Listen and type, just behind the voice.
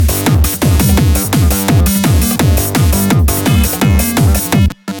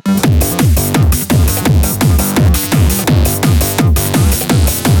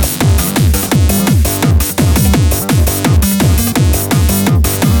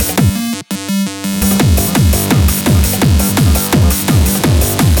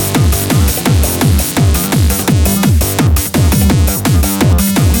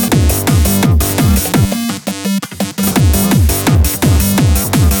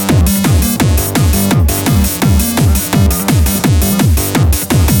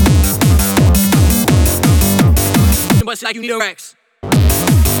like you need a Rex. Shake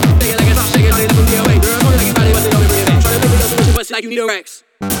it like it's hot, shake it, shake it, look your way. Girl, know you like your body, but they don't bring it back. Try to make me love so much, like you need a Rex.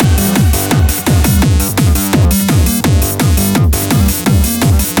 Shake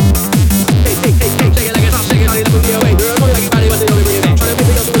it like it's hot, shake it, shake it, look your way. Girl, know you like your body, but they don't bring it back. Try to make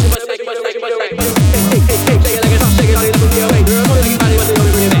me love so much, like you need a Rex. Shake it like it's hot, shake it, shake it, look your way. Girl, know you like your body, but they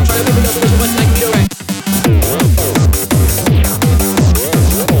don't bring it back. Try to make me love so much, like you need a Rex.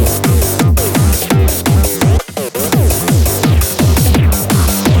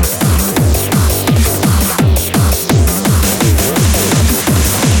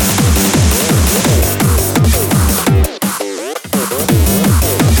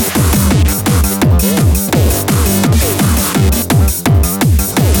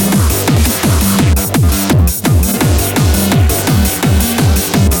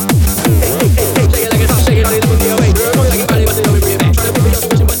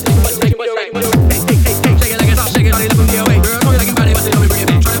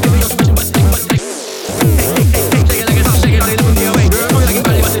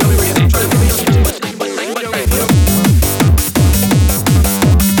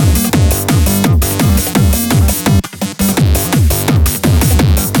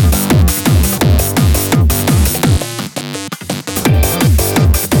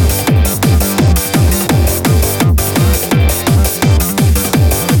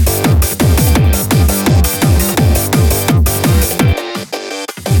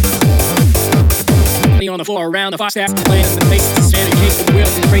 On the floor around the fox ass playing in the face to stand in case with the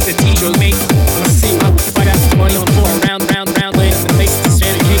wheels and the break that T-shows make. When I see how fight out the money on the floor around playing in the face to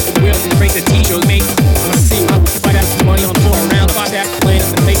stand in case with the wheels and the break that T-shows make. When I see how fight out the money on the floor around the fox ass playing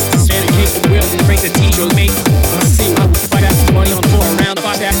in the face to stand in case with the wheels and the break that T-shows make. When I see how fight out the money on the floor around the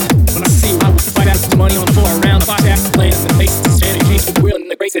fox ass. When I see how fight out the money on the floor around the fox ass playing in the face to stand in case with the wheels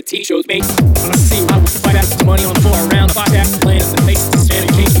and the break that T-shows make. When I see how fight out the money on the floor around the fox ass playing in the face to stand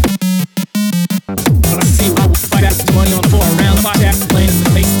in case. When I see how fight out the money on the floor around the box ass playing in the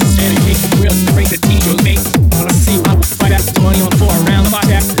face to stand in case with the wheels and the break that T-shows make. When I see how fight out the money on the floor around the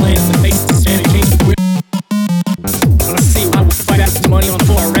box ass playing in the face to stand in case with the wheels. When I see how fight out the money on the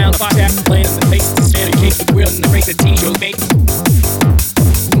floor around the box ass playing in the face to stand in case with the wheels and the break that T-shows make.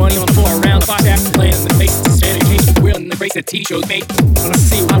 Money on the floor around the box ass playing in the face to stand in case with the wheels and the break that T-shows make. When I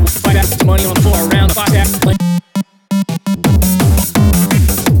see how fight out the money on the floor around the box ass playing.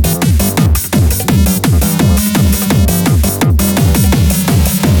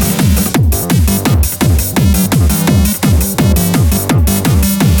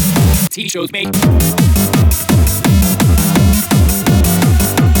 T-shows make.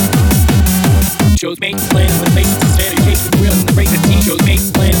 Shows make playing in the face to stand in case with the wheel and the break that T-shows make.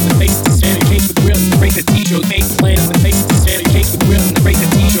 Playing in the face to stand in case with the wheel and the break that T-shows make. Playing in the face to stand in case with the wheel and the break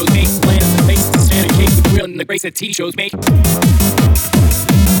that T-shows make. Playing in the face to stand in case with the wheel and the break that T-shows make.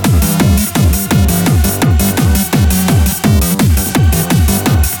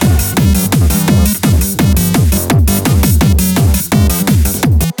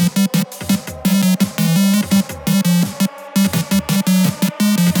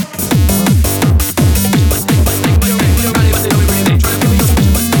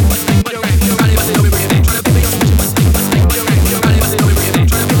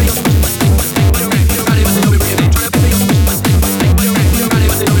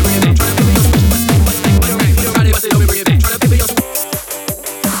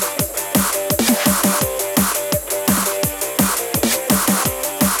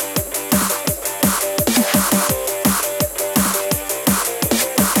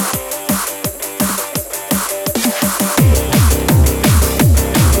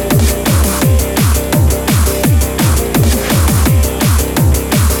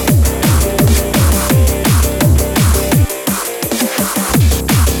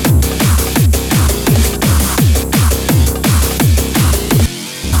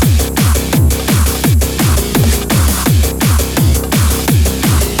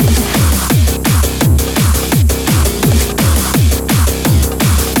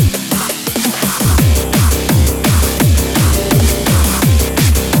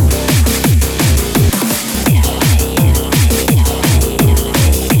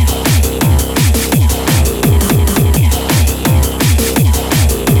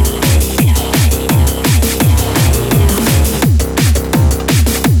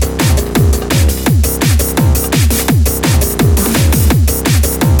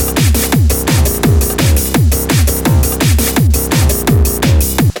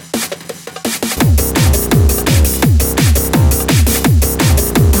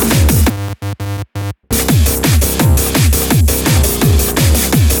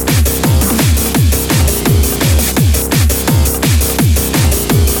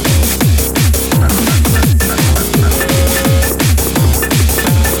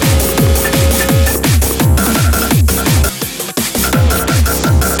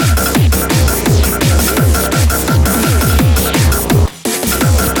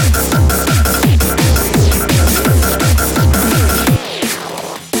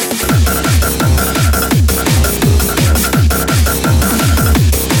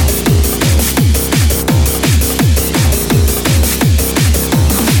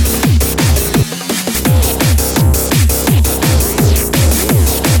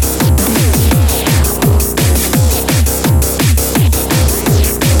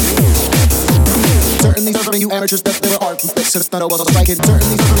 managers that they were art since that I wasn't like it. Certain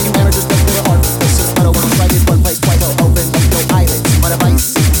these are new managers that they were art since that I wasn't like it. One place quite open up your eyelids, my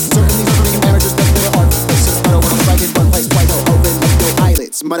devices. Certain these are new managers that they were art since that I wasn't like it. One place quite open up your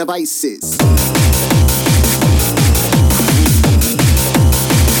eyelids, my devices.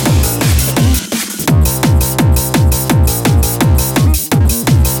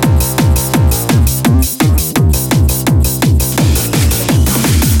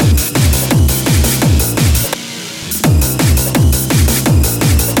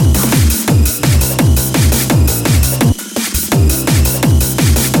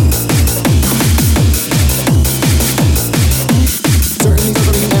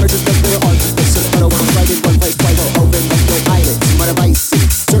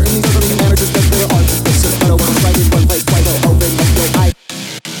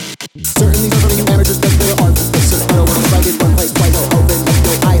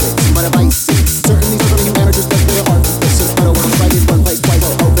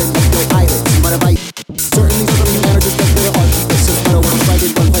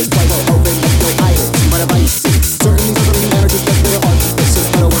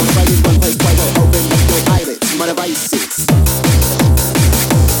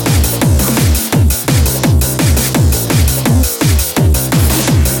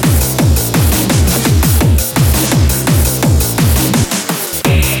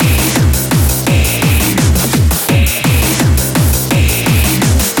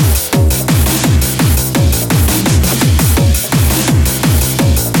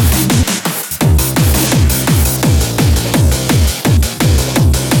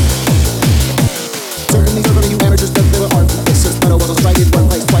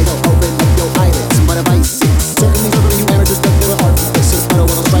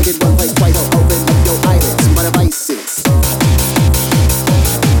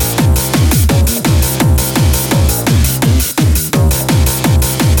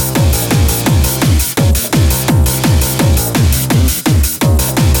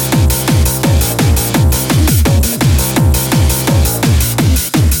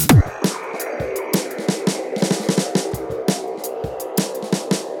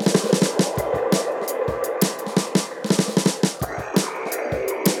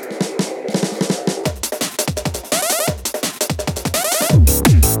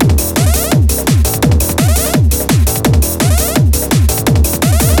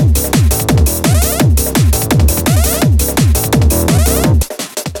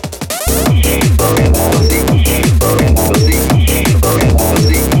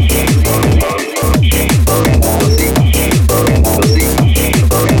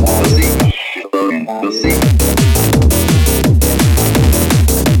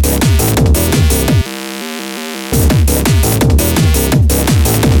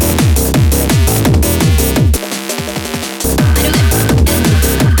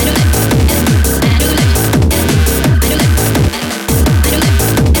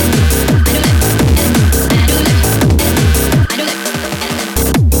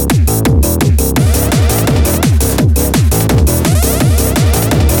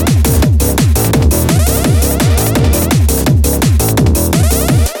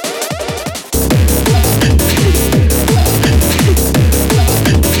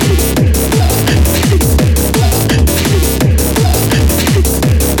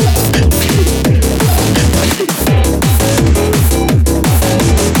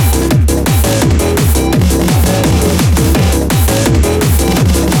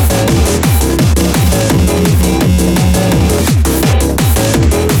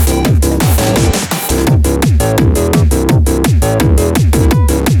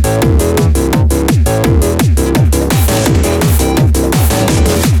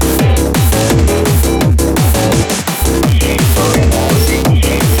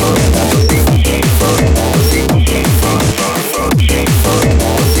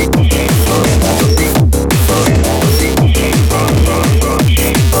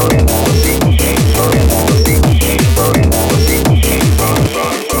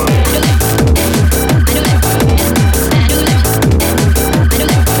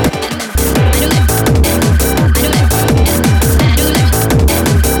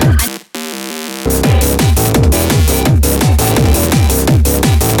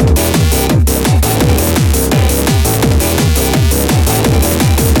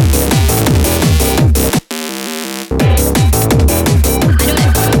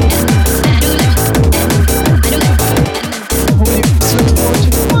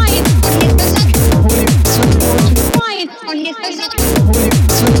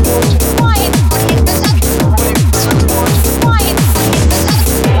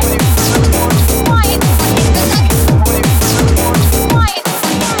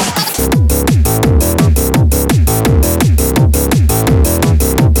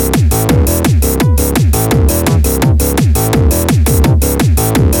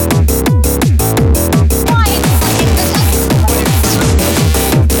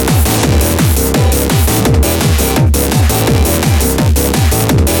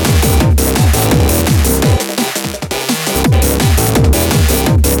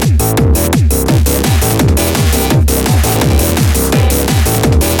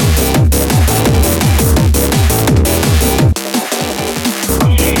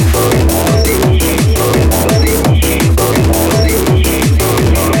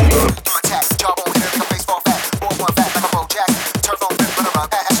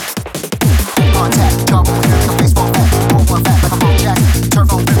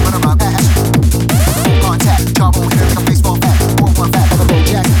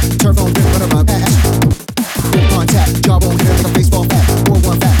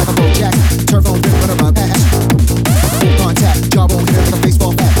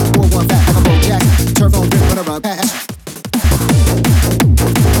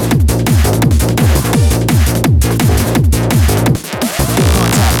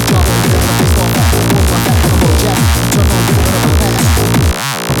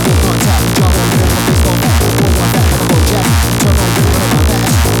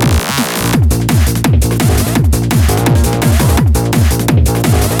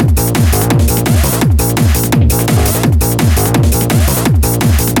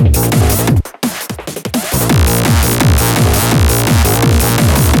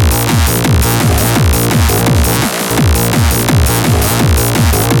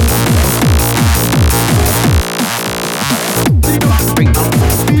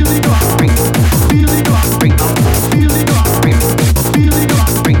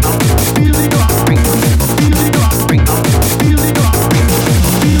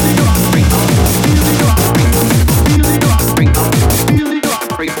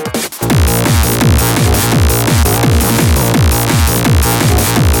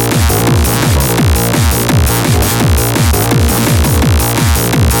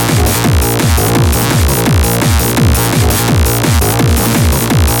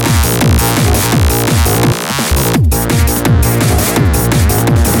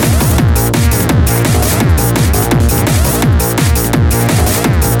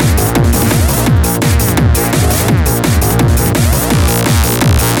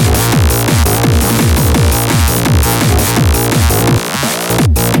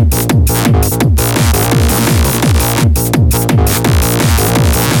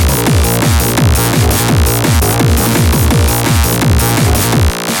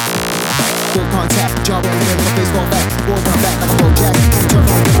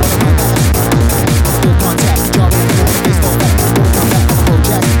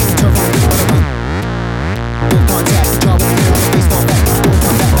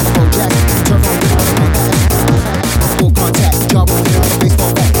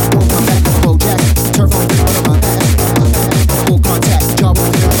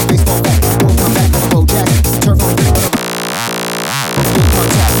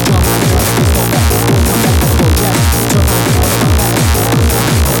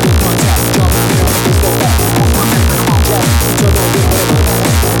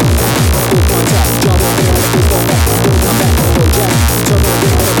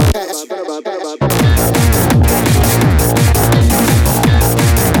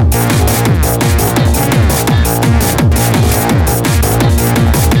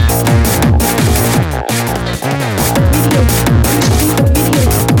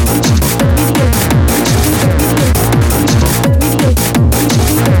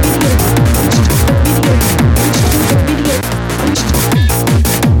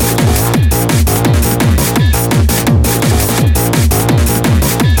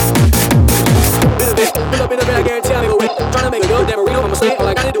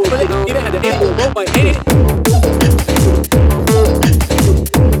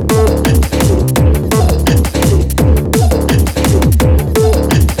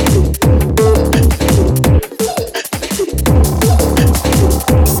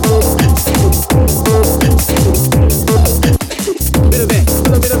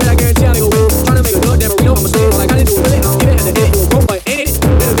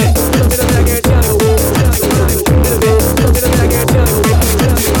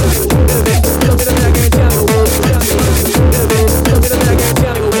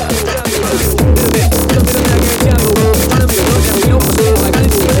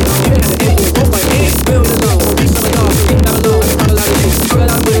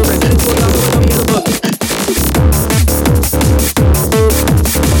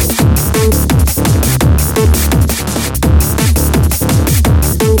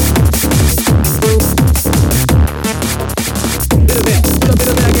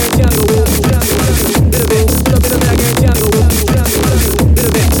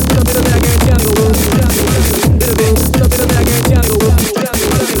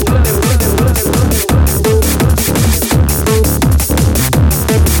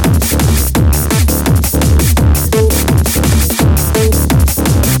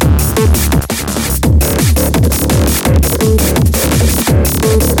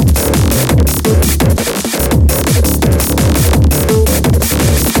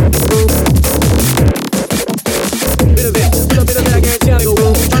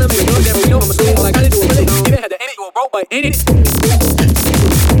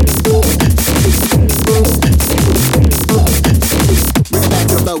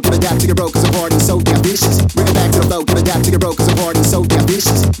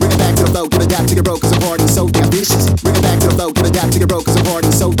 your bro, cause the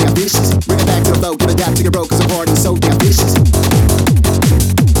party's so damn vicious. Bring it back to the flow, give it dap to your bro, cause the party's so damn vicious.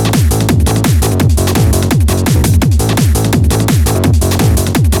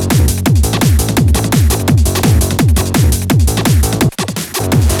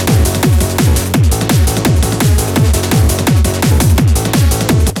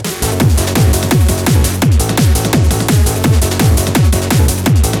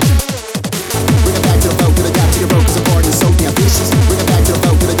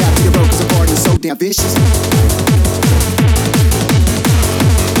 Vicious. Bring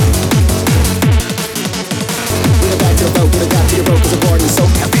it back to the flow, give it dap to your bro, cause the party's so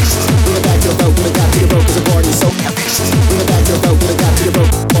damn vicious. Bring it back to the flow, give it dap to your bro, cause the party's so damn vicious. Bring it back to the flow, give it dap to your bro,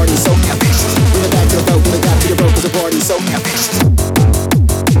 party's so damn vicious. Bring it back to the flow, give it dap to your bro, cause the party's so damn vicious.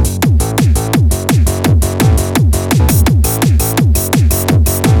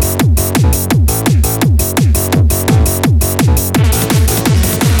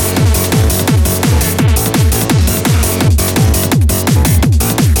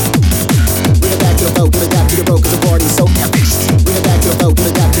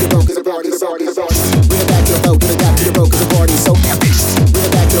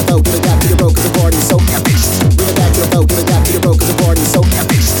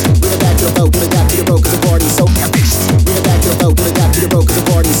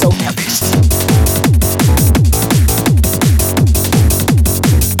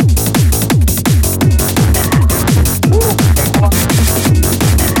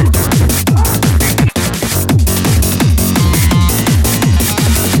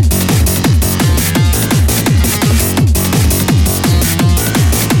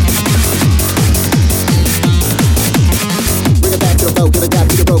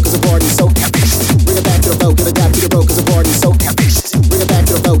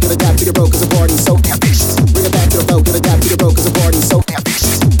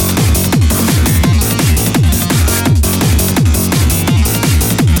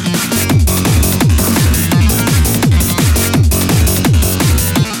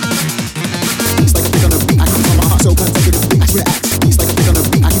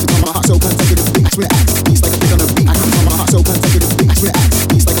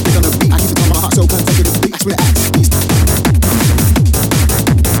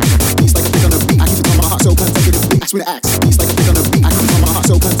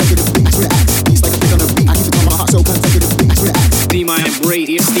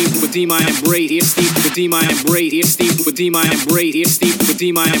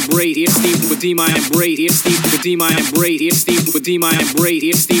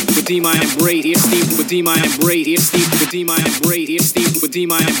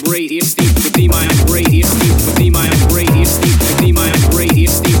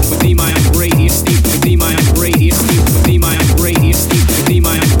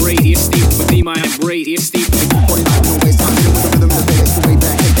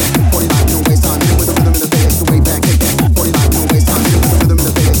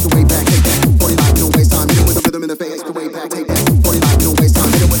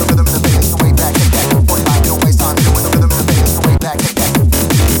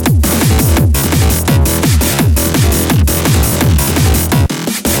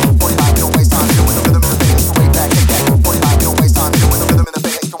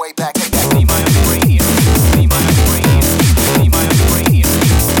 Way back.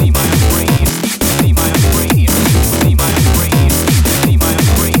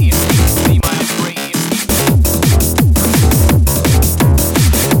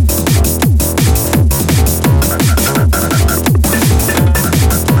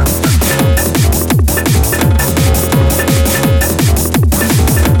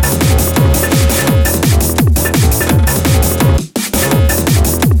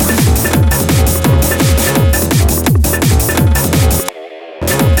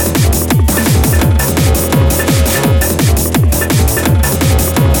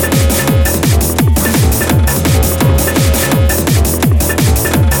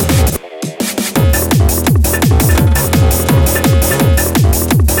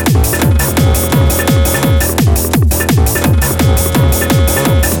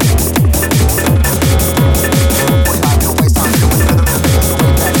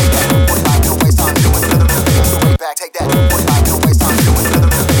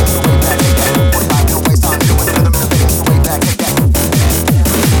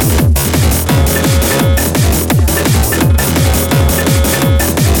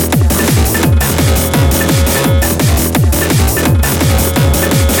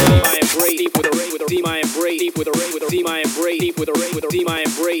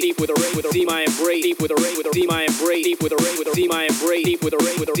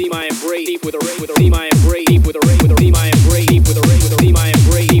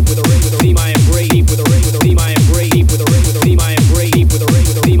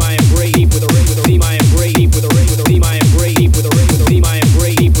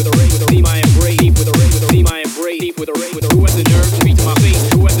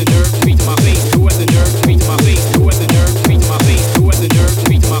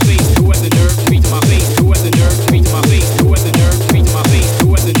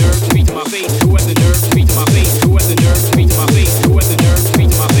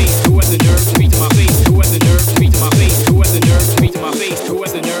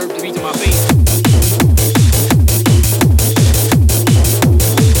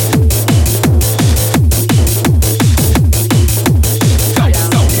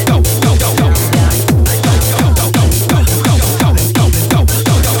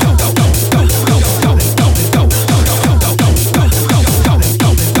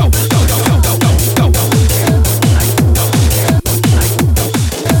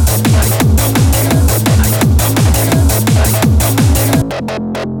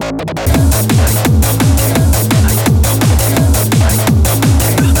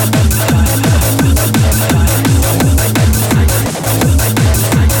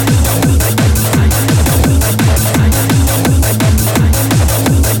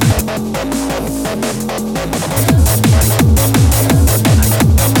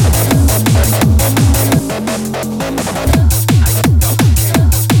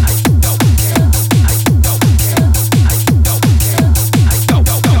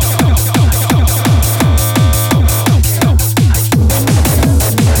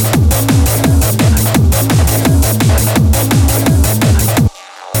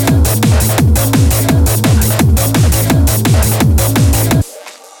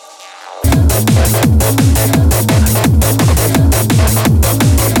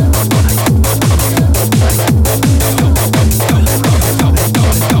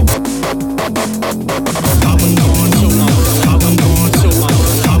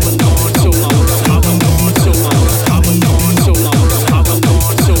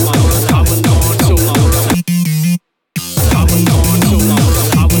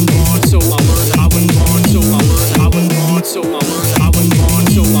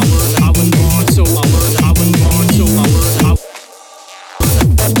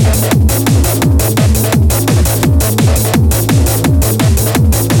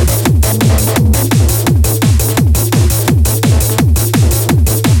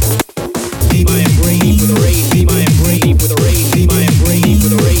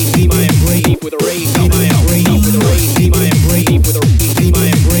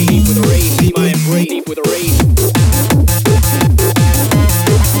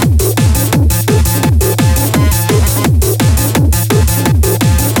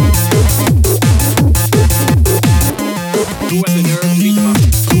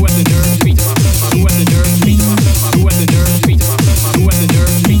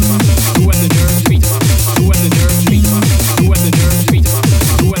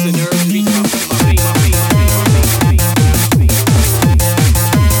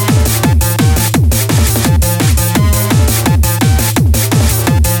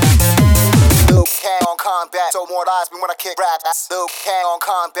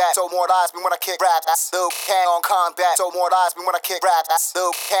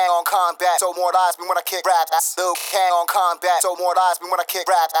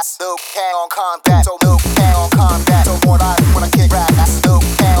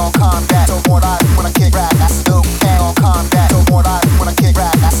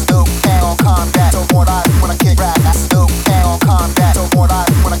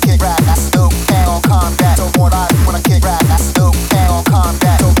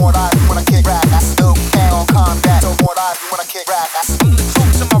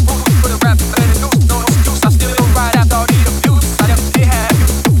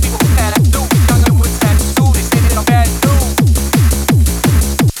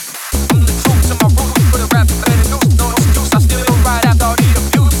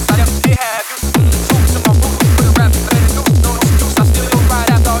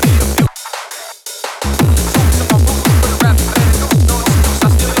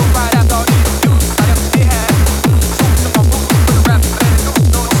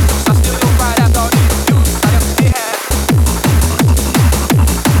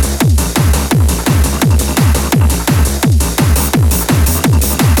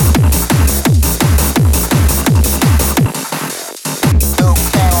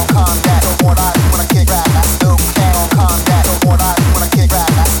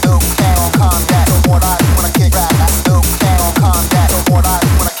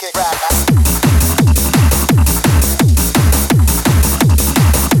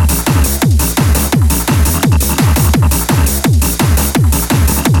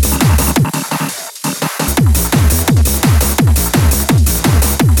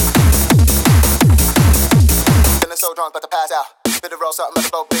 roll something about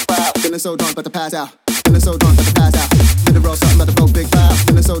the boat, big vibe. Feeling so drunk, about to pass out. Feeling so drunk, about to pass out. Hit the roll something about the boat, big vibe.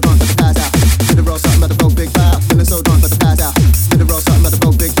 Feeling so drunk, about to pass out. Hit the roll something about the boat, big vibe. Feeling so drunk, about to pass out. Hit the roll something about the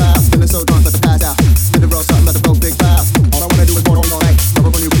boat, big vibe. Feeling so drunk, about to pass out. Hit the roll something about the boat, big vibe. All I wanna do is pour all night. Rub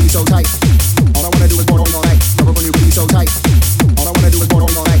up on your booty so tight. All I wanna do is pour all night. Rub up on your booty so tight. All I wanna do is pour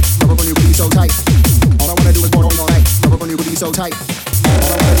all night. Rub up on your booty so tight. All I wanna do is pour all night. Rub up on your booty so tight. All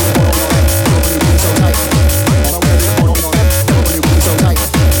I wanna do is pour all night. Rub up on your booty so tight. All I wanna do is pour all night. Rub up on your booty so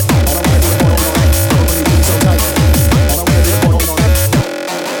tight. All I wanna do is pour all night. Rub up on your booty so tight. All I wanna do is pour all night.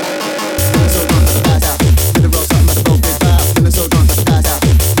 Feeling so drunk, about to pass out.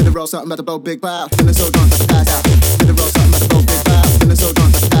 Hit the roll something about the boat, big vibe. Feeling so drunk, about to pass out. Hit the roll something about the boat, big vibe. Feeling so drunk,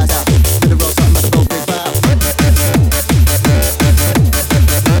 about to pass out. Hit the roll something about the boat, big vibe. Feeling so drunk,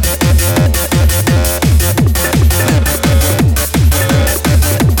 about to pass out.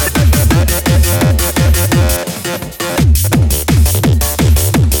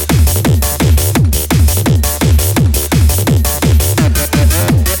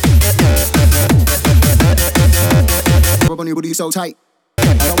 Hit the roll something about the boat, big vibe. Rub on your booty so tight. All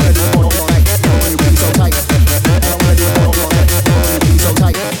I wanna do is pour all night. Rub on your booty so tight. All I wanna do is pour all night. Rub on your booty so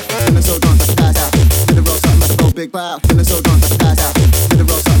tight. Feeling so drunk, about to pass out. Hit the roll something about the boat, big vibe. Feeling so drunk, about to pass out. Hit the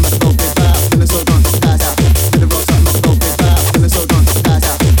roll something about the boat, big vibe. Feeling so drunk, about to pass out. Hit the roll something about the boat, big vibe. Feeling so drunk, about to pass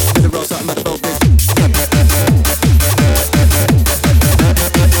out. Hit the roll something about the boat, big.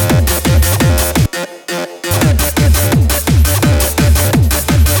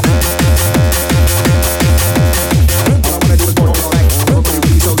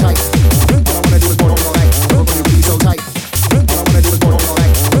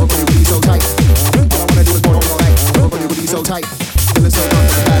 So tight, feeling so drunk,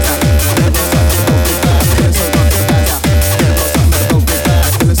 about to pass out. Feeling so drunk, about to pass out. Feeling so drunk, about to pass out.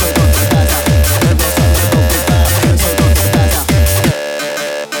 Feeling so drunk, about to pass out. Feeling so drunk, about to pass out. Feeling so drunk, about to pass out.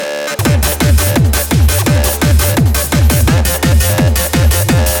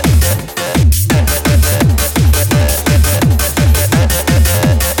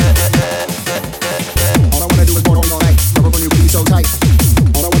 All I wanna do is pour all night. Rub up on your booty so tight.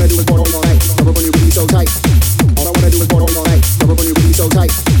 All I wanna do is pour all night. Rub up on your booty so tight. All I wanna do is pour all night. Rub up on your booty so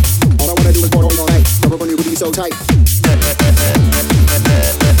tight. All I wanna do is pour all night. Rub up on your booty so tight.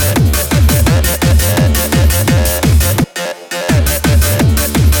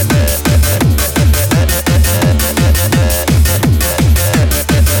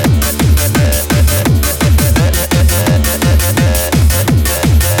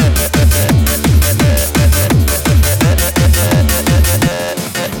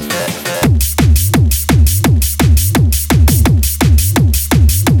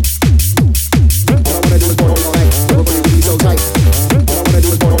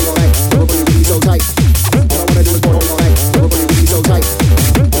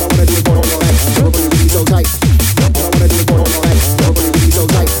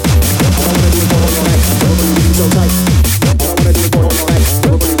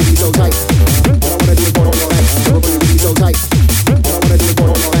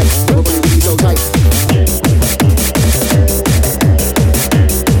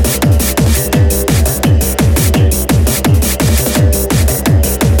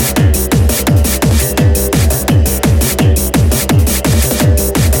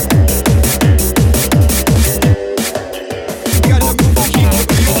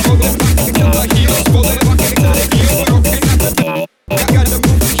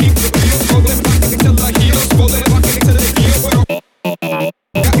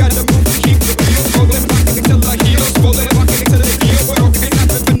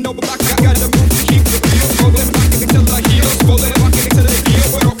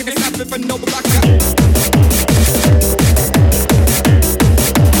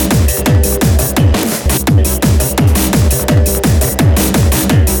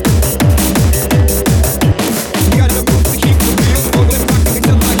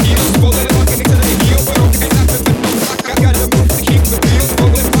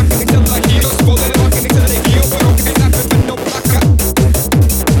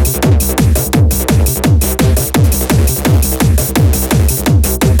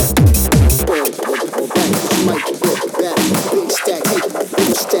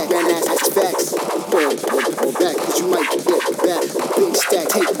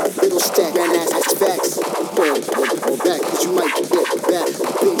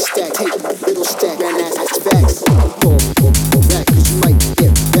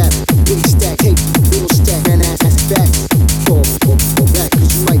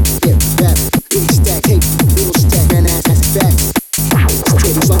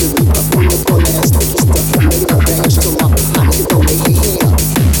 Baby,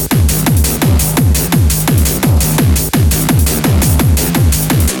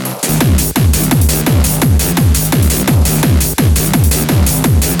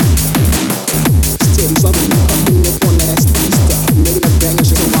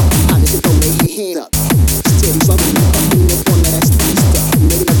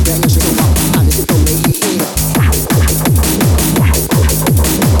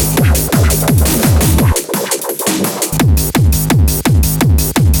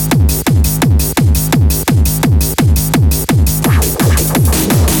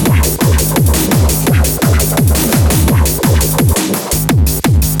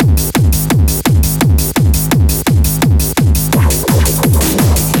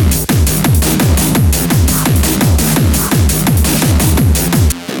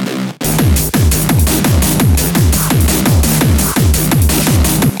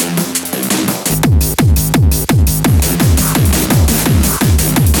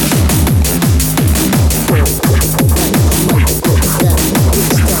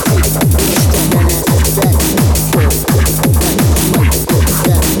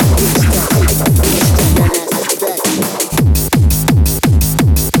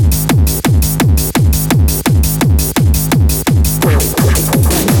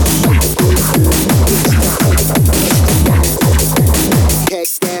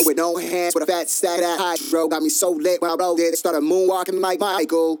 stand with no hands, with a fat stack that high, bro. Got me so lit when I rolled it. Started moonwalking like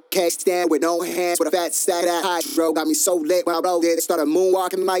Michael. Can't stand with no hands, with a fat stack that high, bro. Got me so lit when I rolled it. Started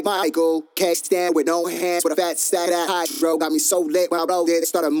moonwalking like Michael. Can't stand with no hands, with a fat stack that high, bro. Got me so lit when I rolled it.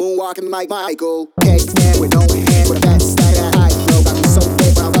 Started moonwalking like Michael. Can't stand with no hands, with a fat stack that high, bro. Got me so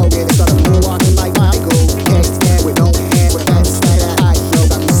lit when I rolled it. Started moonwalking like Michael. Can't stand with no hands, with a fat stack that high, bro.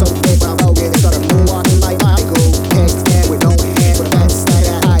 Got me so lit when I rolled it. Started moonwalking like Michael. Can't stand with no hands, with a fat stack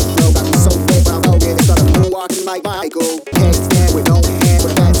that high, bro. Got me so lit when I rolled it. Started moonwalking like Michael. Can't stand with no hands,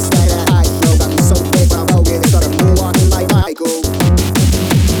 with a fat stack that high, bro. Got me so lit when I rolled it. Started moonwalking like Michael.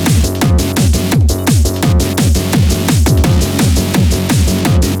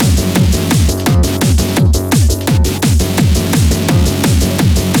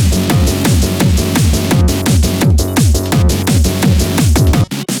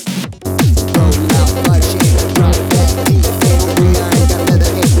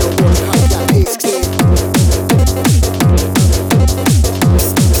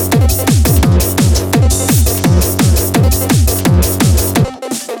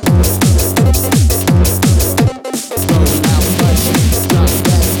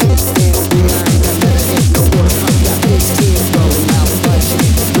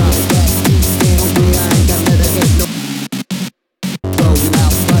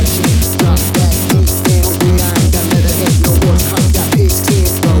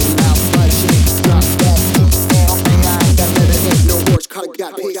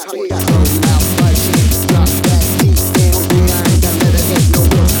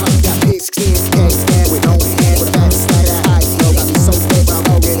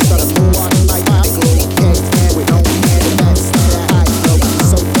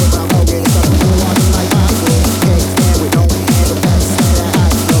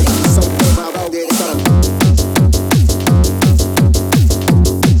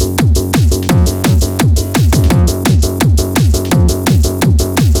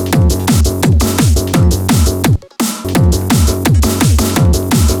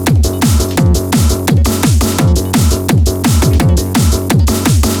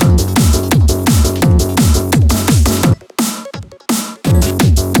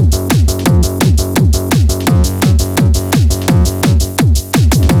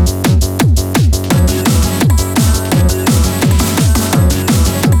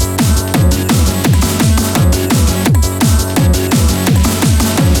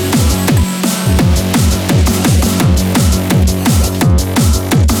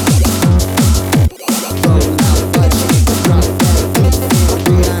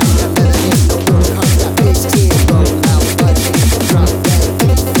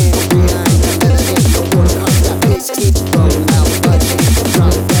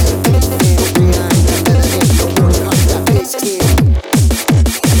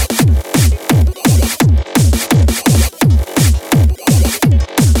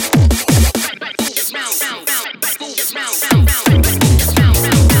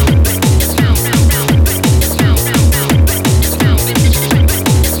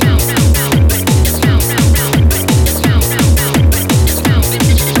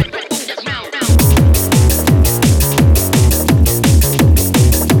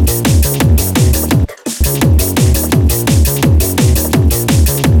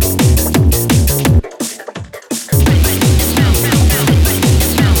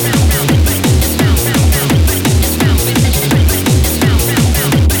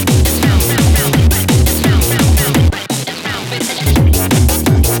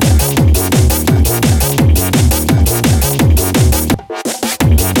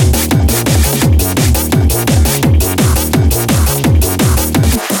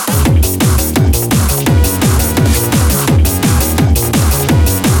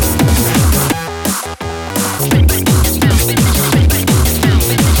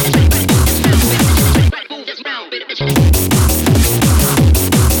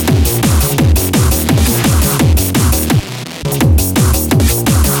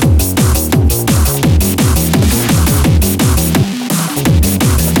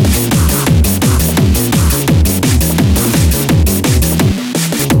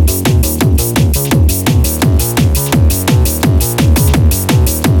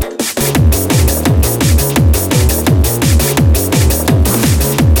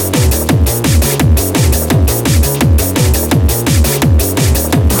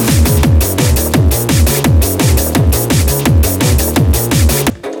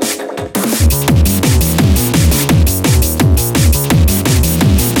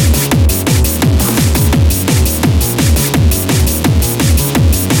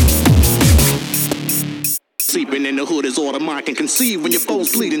 conceive when your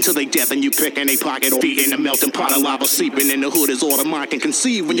foes bleed until they death and you pick in a pocket or feet in a melting pot of lava seeping in the hood is all the mind can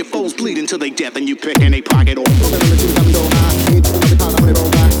conceive when your foes bleed until they death and you pick in a pocket or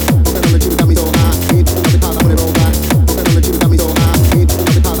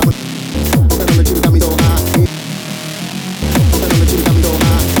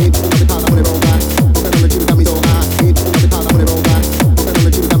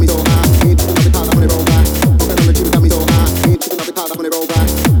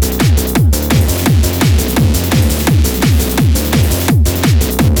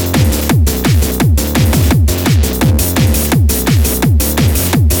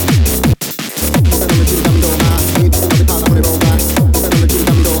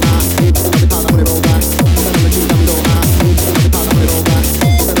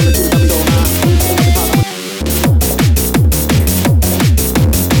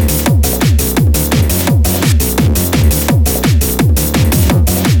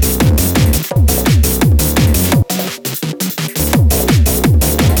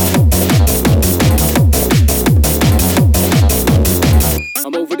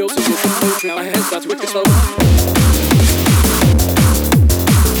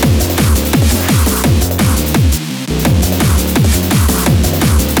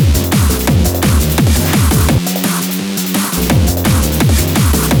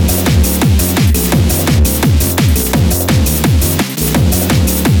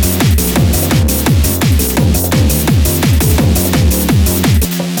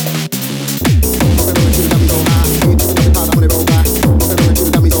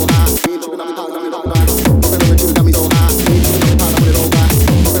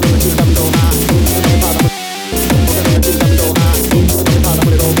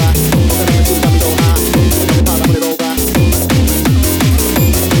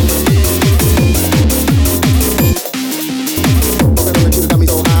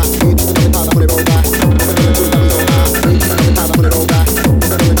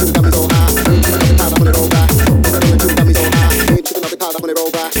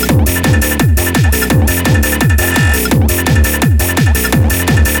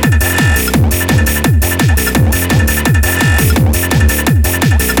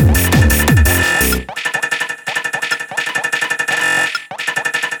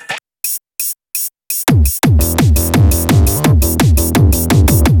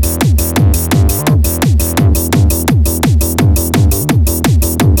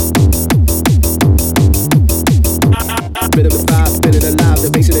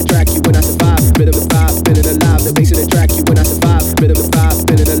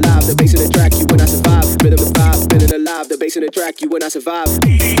when I survive.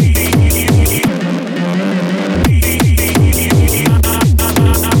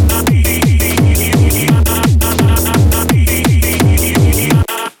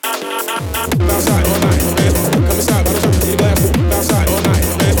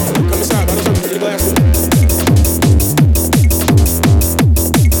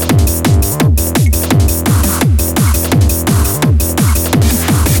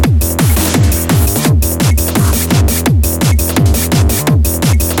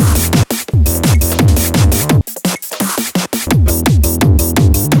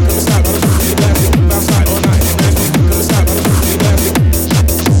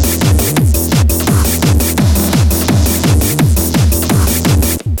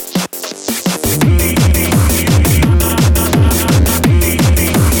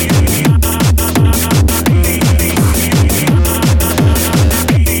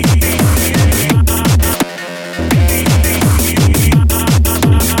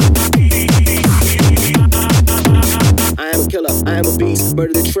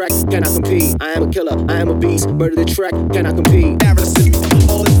 Murder the track, cannot compete. I am a killer, I am a beast. Murder the track, cannot compete. Embarrassing me,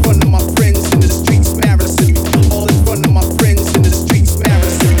 all in front of my friends into the streets. Embarrassing me, all in front of my friends into the streets.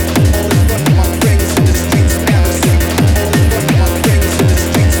 Embarrassing me, all in front of my friends into the streets. Embarrassing me, all in front of my friends into the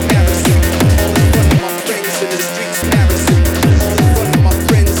streets. Embarrassing me, all in front of my friends into the streets. Embarrassing me, all in front of my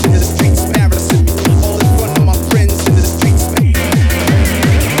friends into the streets. Embarrassing me, all in front of my friends into the streets.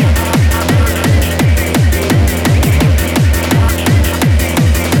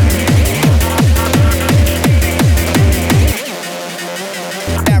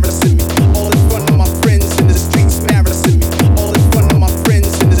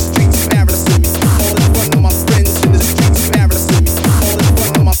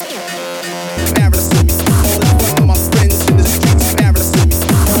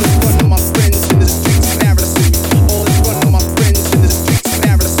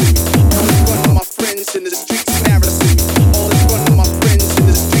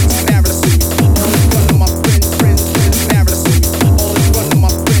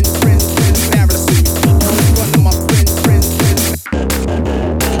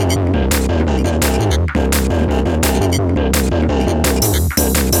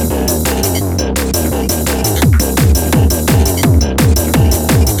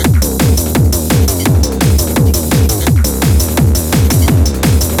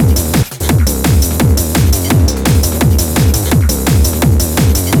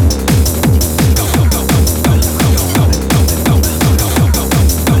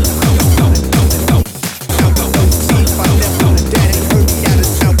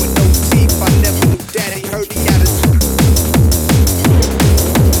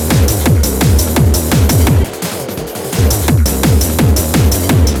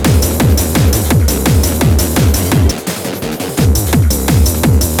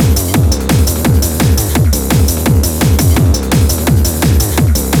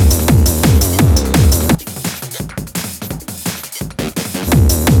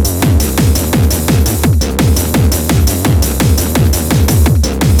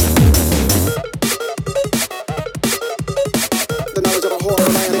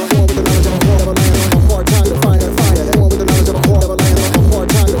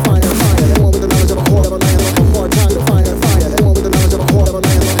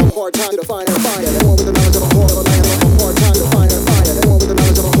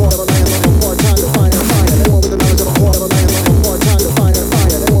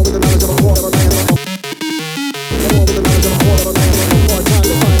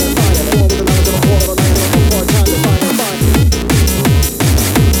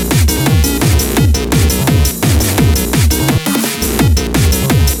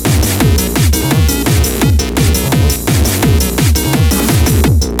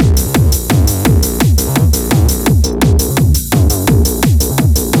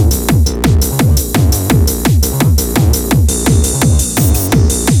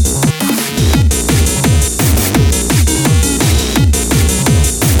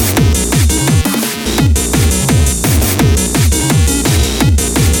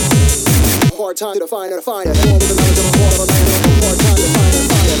 time to find it, find it. The one with the knowledge of a quarter of a man, more time to find it,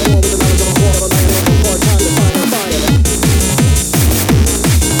 find it. The one with the knowledge of a quarter of a man, more time to find it, find it.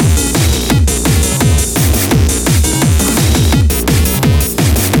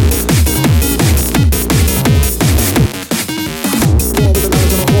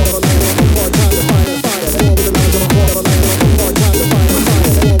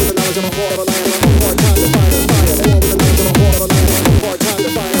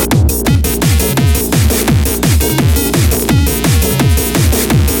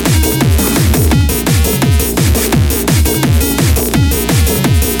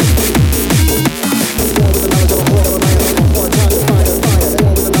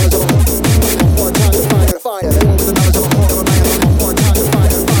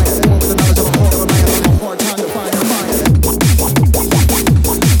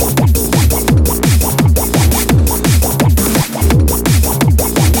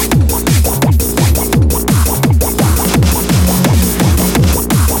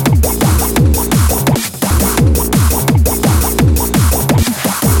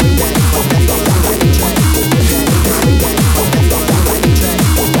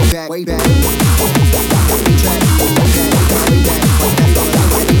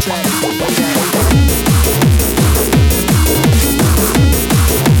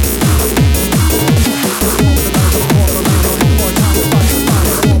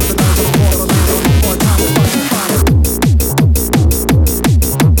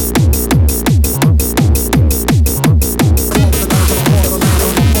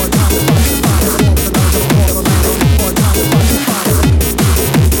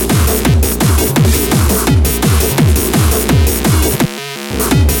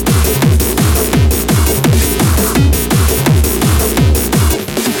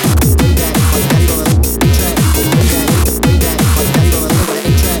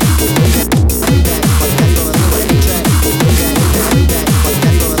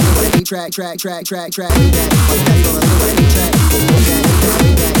 Track.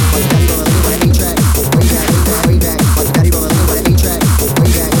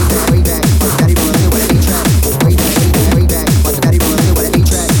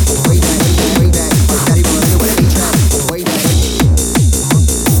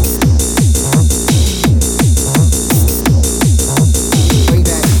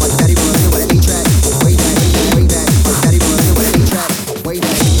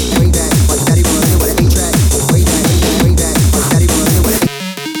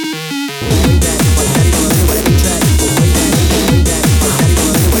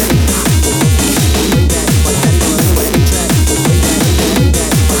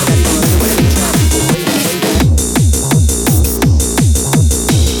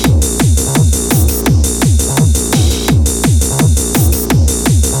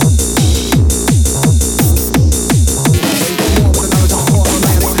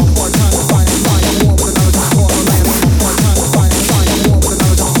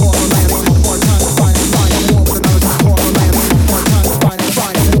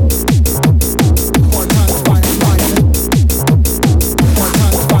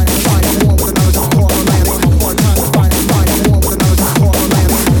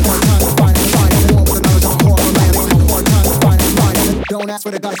 For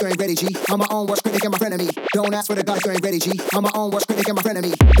the God, you ain't ready, G. I'm my own worst critic and my frenemy. Don't ask for the God, you ain't ready, G. I'm my own worst critic and my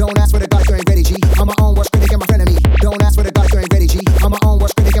frenemy. Don't ask for the God, you ain't ready, G. I'm my own worst critic and my frenemy. Don't ask for the God, you ain't ready, G. I'm my own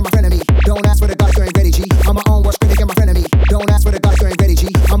worst critic and my frenemy. Don't ask for the God, you ain't ready, G. I'm my own worst critic and my frenemy. Don't ask for the God, you ain't ready, G.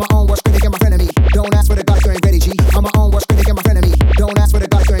 I'm my own worst critic and my frenemy. Don't ask for the God, you ain't ready, G. I'm my own worst critic and my frenemy. Don't ask for the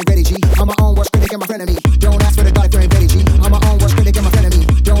God, you ain't ready, G. I'm my own worst critic and my frenemy. Don't ask for the God, you ain't ready, G. I'm my own worst critic and my frenemy.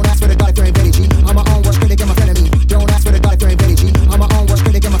 Don't ask for the God, you ain't ready, G. I'm my own worst critic and my frenemy. Don't ask for the God, you ain't ready, G. I'm my own worst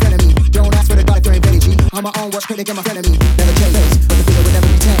critic and my frenemy. Don't ask for the God, you ain't ready, G. I'm my own worst critic and my frenemy. Never change, but the feeling will never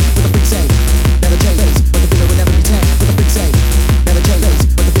be tamed. With a free say.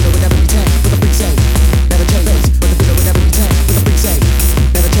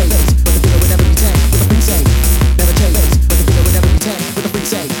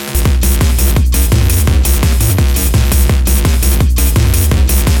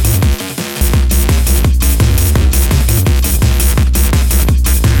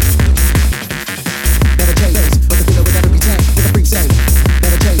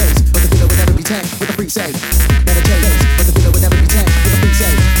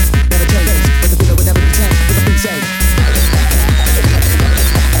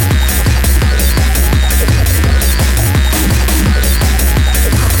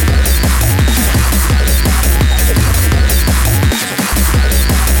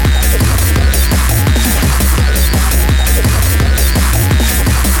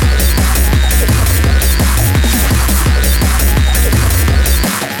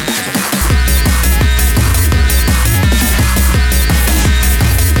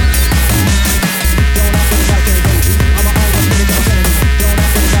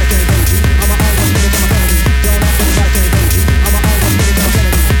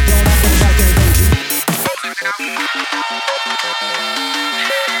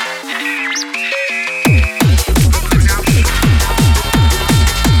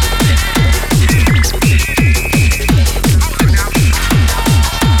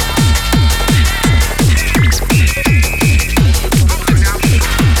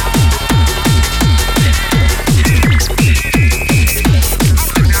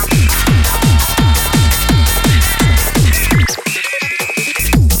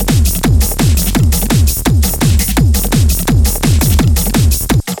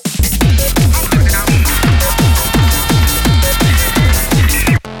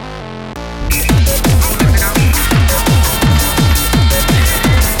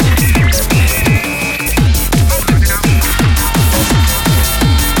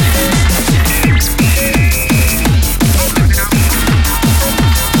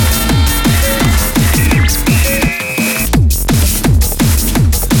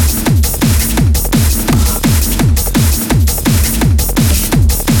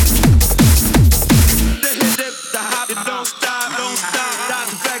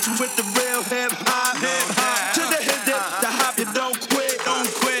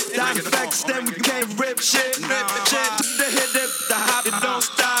 Down effects, then we can't rip shit. Shit, the hit it, the hop, it don't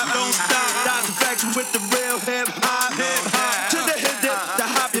stop, don't stop. Down effects with the real hip hop, hip hop. To the hit it, the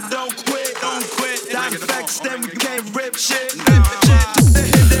hop, you don't quit, don't quit. Down effects, then we can't rip shit. Shit, the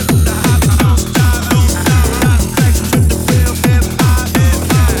hit it, the hop, it don't stop, don't stop. Down effects with the real hip hop, hip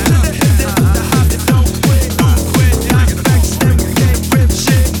hop. To the hit it, the hop, you don't quit, don't quit. Down effects, then we can't rip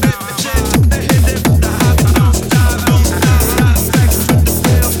shit. Shit, the hit it, the hop, it don't stop, don't stop. Down effects with the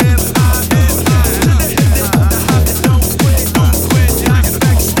real hip hop, hip hop. To the hit it, the hop, you don't quit, don't quit. Down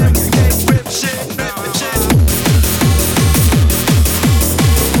effects, then we can't rip shit.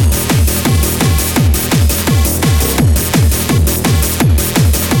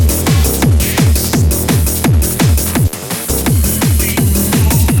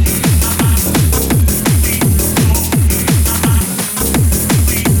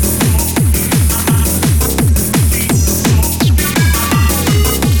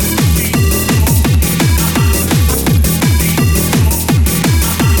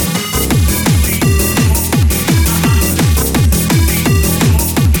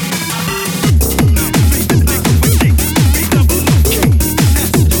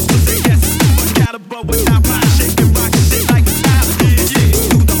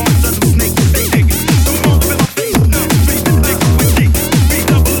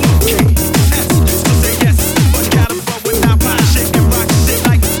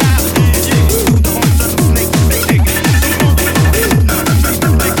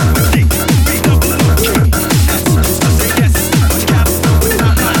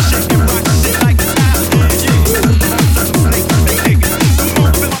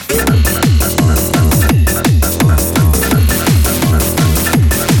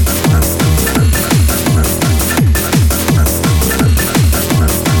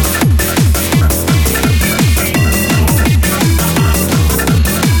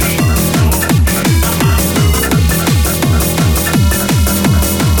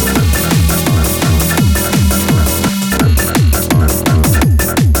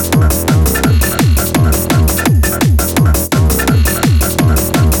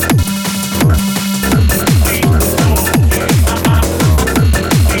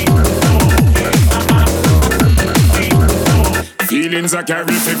 Feelings I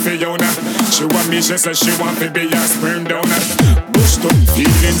carry for Fiona. She want me, she says she want me be a sperm donor. Bushed up.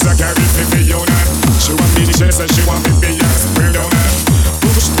 Feelings I carry for Fiona. She want me, she says she want me be a sperm donor.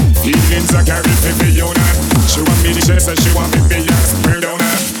 Bushed. Feelings I carry for Fiona. She want me, she says she want me be a sperm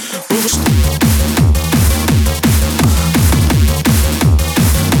donor. Bushed.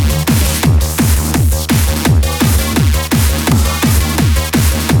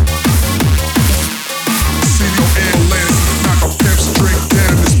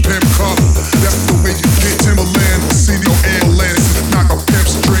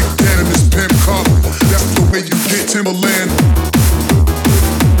 Timberland.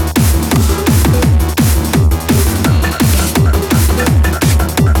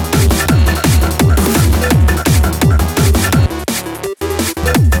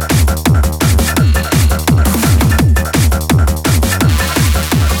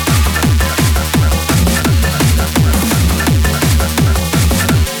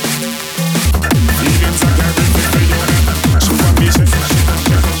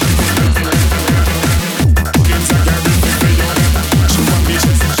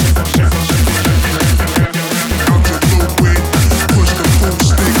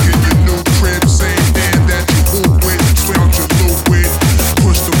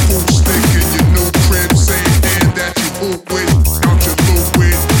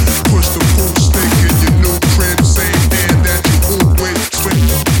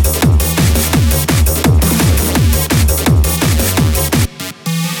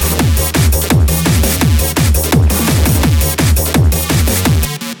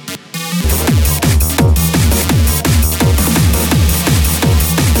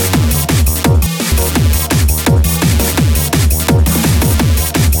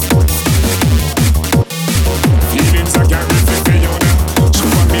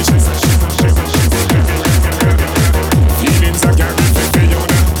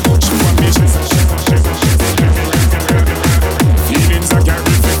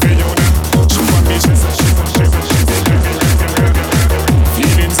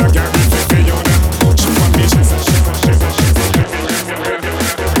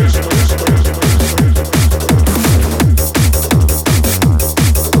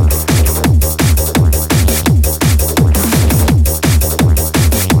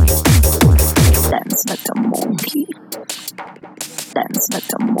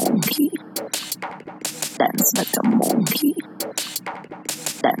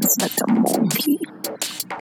 But the monkey